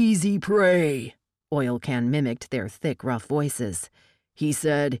 "Easy prey," Oil Can mimicked their thick, rough voices. "He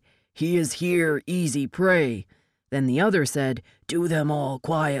said, 'He is here, easy prey.' Then the other said, 'Do them all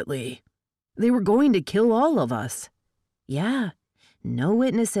quietly.' They were going to kill all of us." "Yeah, no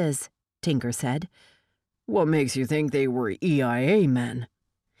witnesses," Tinker said. "What makes you think they were EIA men?"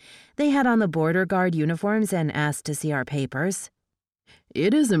 "They had on the border guard uniforms and asked to see our papers."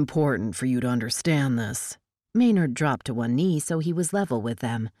 "It is important for you to understand this." Maynard dropped to one knee so he was level with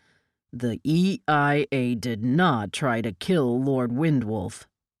them. "The EIA did not try to kill Lord Windwolf."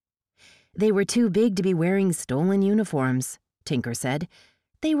 "They were too big to be wearing stolen uniforms," Tinker said.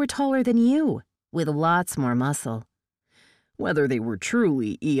 They were taller than you, with lots more muscle. Whether they were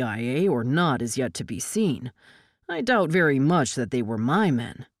truly EIA or not is yet to be seen. I doubt very much that they were my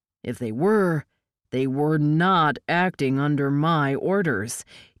men. If they were not acting under my orders.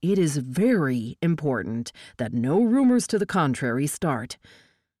 It is very important that no rumors to the contrary start.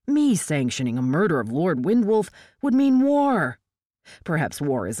 Me sanctioning a murder of Lord Windwolf would mean war. Perhaps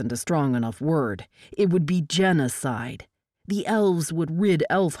war isn't a strong enough word. It would be genocide. The elves would rid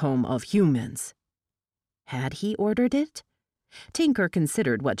Elfhome of humans. Had he ordered it? Tinker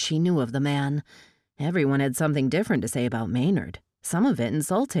considered what she knew of the man. Everyone had something different to say about Maynard, some of it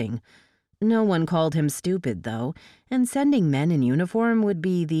insulting. No one called him stupid, though, and sending men in uniform would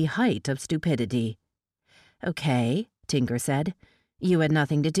be the height of stupidity. Okay, Tinker said. You had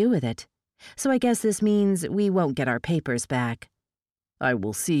nothing to do with it. So I guess this means we won't get our papers back. I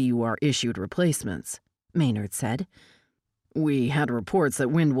will see you are issued replacements, Maynard said. We had reports that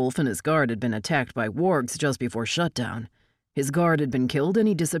Windwolf and his guard had been attacked by wargs just before shutdown. His guard had been killed and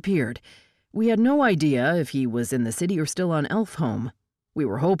he disappeared. We had no idea if he was in the city or still on Elfhome. We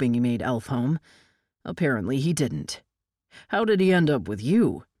were hoping he made Elfhome. Apparently he didn't. How did he end up with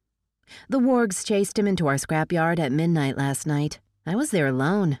you? The wargs chased him into our scrapyard at midnight last night. I was there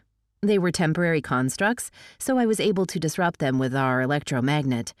alone. They were temporary constructs, so I was able to disrupt them with our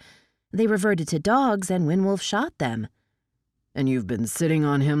electromagnet. They reverted to dogs and Windwolf shot them. And you've been sitting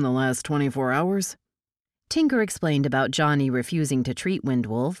on him the last 24 hours? Tinker explained about Johnny refusing to treat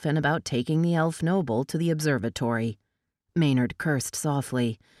Windwolf and about taking the elf noble to the observatory. Maynard cursed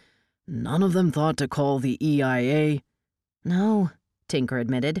softly. None of them thought to call the EIA? No, Tinker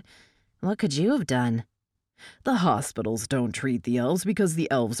admitted. What could you have done? The hospitals don't treat the elves because the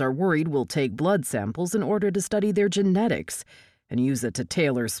elves are worried we'll take blood samples in order to study their genetics and use it to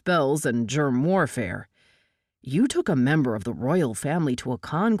tailor spells and germ warfare. You took a member of the royal family to a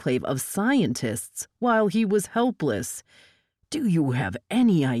conclave of scientists while he was helpless. Do you have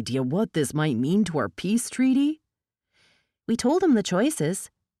any idea what this might mean to our peace treaty? We told him the choices.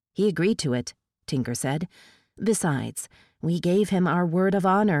 He agreed to it, Tinker said. Besides, we gave him our word of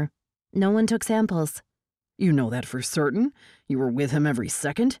honor. No one took samples. You know that for certain? You were with him every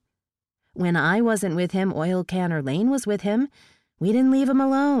second? When I wasn't with him, Oil Can or Lane was with him. We didn't leave him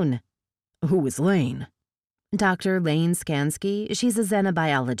alone. Who was Lane? Dr. Lane Skansky. She's a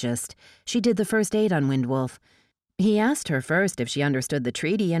xenobiologist. She did the first aid on Windwolf. He asked her first if she understood the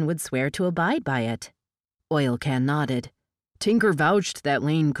treaty and would swear to abide by it. Oil Can nodded. Tinker vouched that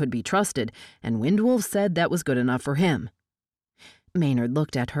Lane could be trusted, and Windwolf said that was good enough for him. Maynard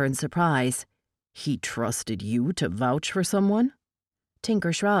looked at her in surprise. He trusted you to vouch for someone?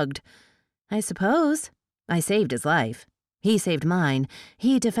 Tinker shrugged. I suppose. I saved his life. He saved mine.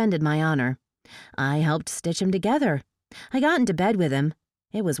 He defended my honor. I helped stitch him together. I got into bed with him.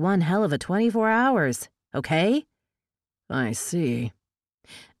 It was one hell of a 24 hours, okay? I see.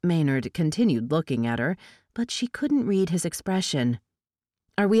 Maynard continued looking at her, but she couldn't read his expression.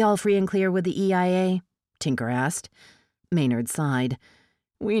 Are we all free and clear with the EIA? Tinker asked. Maynard sighed.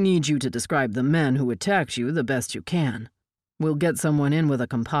 We need you to describe the men who attacked you the best you can. We'll get someone in with a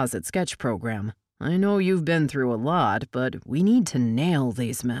composite sketch program. I know you've been through a lot, but we need to nail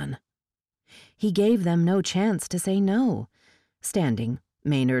these men. He gave them no chance to say no. Standing,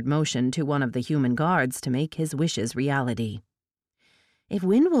 Maynard motioned to one of the human guards to make his wishes reality. If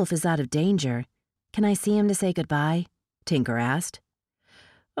Windwolf is out of danger, can I see him to say goodbye? Tinker asked.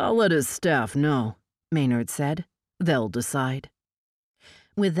 I'll let his staff know, Maynard said. They'll decide.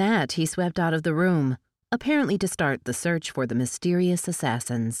 With that, he swept out of the room, apparently to start the search for the mysterious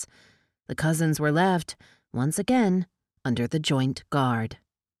assassins. The cousins were left, once again, under the joint guard.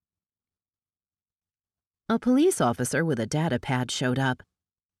 A police officer with a data pad showed up.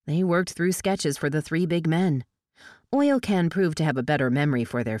 They worked through sketches for the three big men. Oil Can proved to have a better memory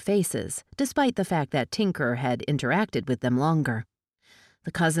for their faces, despite the fact that Tinker had interacted with them longer.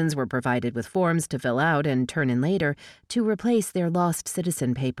 The cousins were provided with forms to fill out and turn in later to replace their lost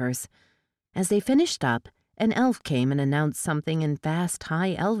citizen papers. As they finished up, an elf came and announced something in fast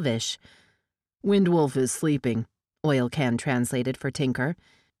High Elvish. Windwolf is sleeping, Oil Can translated for Tinker.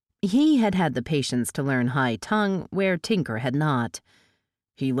 He had had the patience to learn High Tongue, where Tinker had not.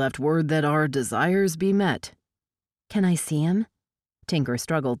 He left word that our desires be met. Can I see him? Tinker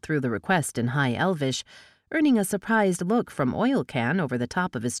struggled through the request in High Elvish, earning a surprised look from Oil Can over the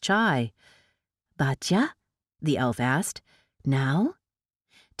top of his chai. Batya? The elf asked. Now?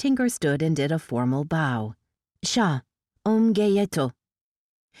 Tinker stood and did a formal bow. Sha, Om Geyeto.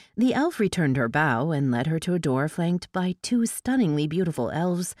 The elf returned her bow and led her to a door flanked by two stunningly beautiful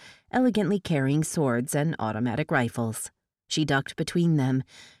elves, elegantly carrying swords and automatic rifles. She ducked between them,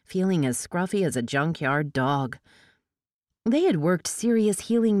 feeling as scruffy as a junkyard dog. They had worked serious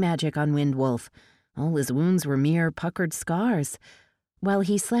healing magic on Windwolf. All his wounds were mere puckered scars. While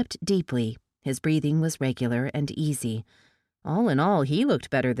he slept deeply, his breathing was regular and easy. All in all, he looked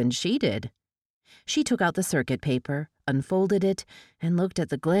better than she did. She took out the circuit paper, unfolded it, and looked at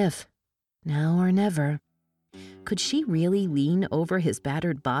the glyph. Now or never. Could she really lean over his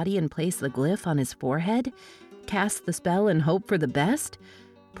battered body and place the glyph on his forehead? Cast the spell and hope for the best?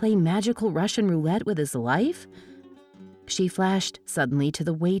 Play magical Russian roulette with his life? She flashed suddenly to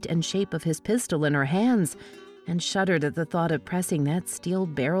the weight and shape of his pistol in her hands and shuddered at the thought of pressing that steel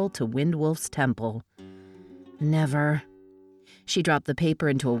barrel to Windwolf's temple. Never. She dropped the paper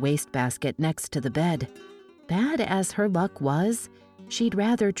into a wastebasket next to the bed. Bad as her luck was, she'd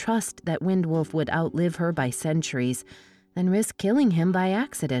rather trust that Windwolf would outlive her by centuries than risk killing him by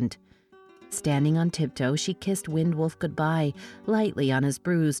accident. Standing on tiptoe, she kissed Windwolf goodbye, lightly on his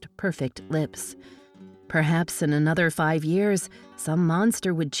bruised, perfect lips. Perhaps in another 5 years, some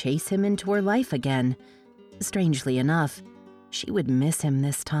monster would chase him into her life again. Strangely enough, she would miss him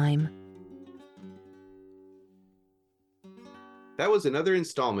this time. That was another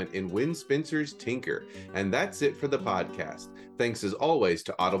installment in Win Spencer's Tinker, and that's it for the podcast. Thanks as always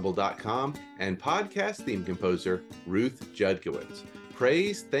to Audible.com and podcast theme composer Ruth Judkowitz.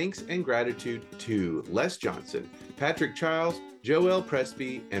 Praise, thanks, and gratitude to Les Johnson, Patrick Childs, Joel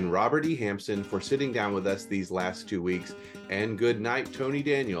Presby, and Robert E. Hampson for sitting down with us these last 2 weeks, and good night, Tony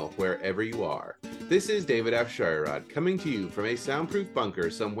Daniel, wherever you are. This is David Afsharirad coming to you from a soundproof bunker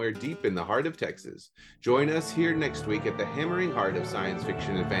somewhere deep in the heart of Texas. Join us here next week at the hammering heart of science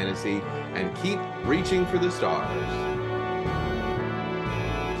fiction and fantasy, and keep reaching for the stars.